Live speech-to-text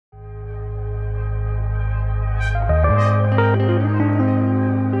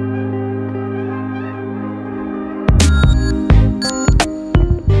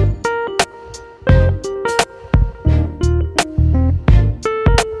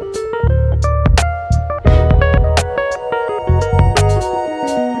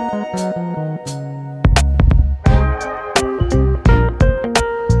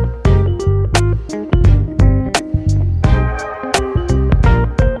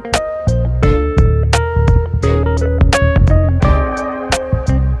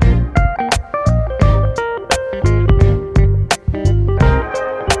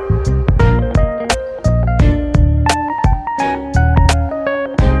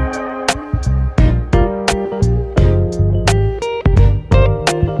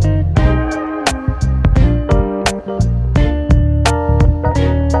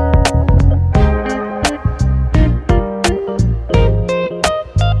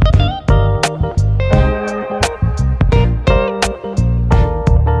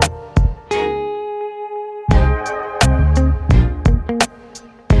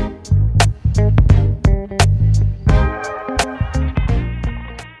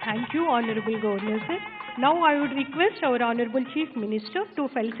Thank you, Honorable Governor sir. Now I would request our Honorable Chief Minister to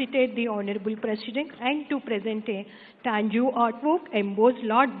felicitate the Honorable President and to present a tangible artwork embossed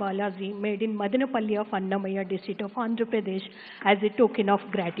Lord Balaji made in Madanapalli of Annamaya district of Andhra Pradesh as a token of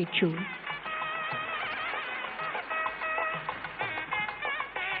gratitude.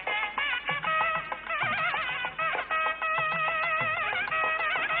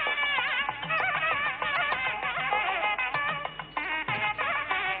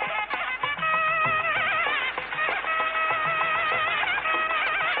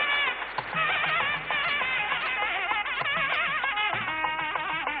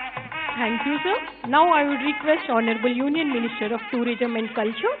 Thank you, sir. Now I would request Honorable Union Minister of Tourism and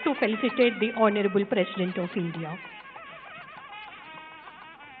Culture to felicitate the Honorable President of India.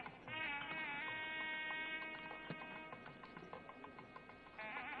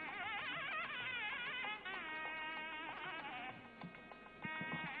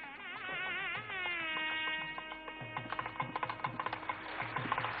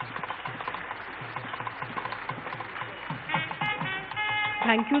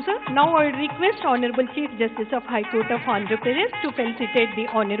 Thank you, sir. Now I request Honorable Chief Justice of High Court of Andhra Pradesh to felicitate the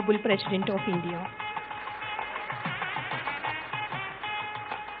Honorable President of India.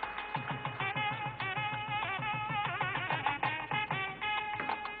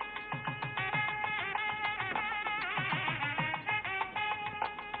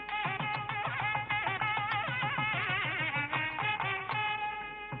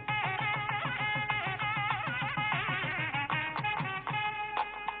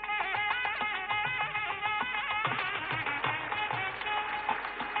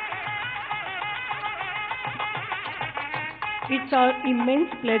 It's our immense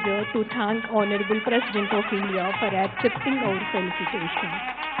pleasure to thank Honorable President of India for accepting our felicitation.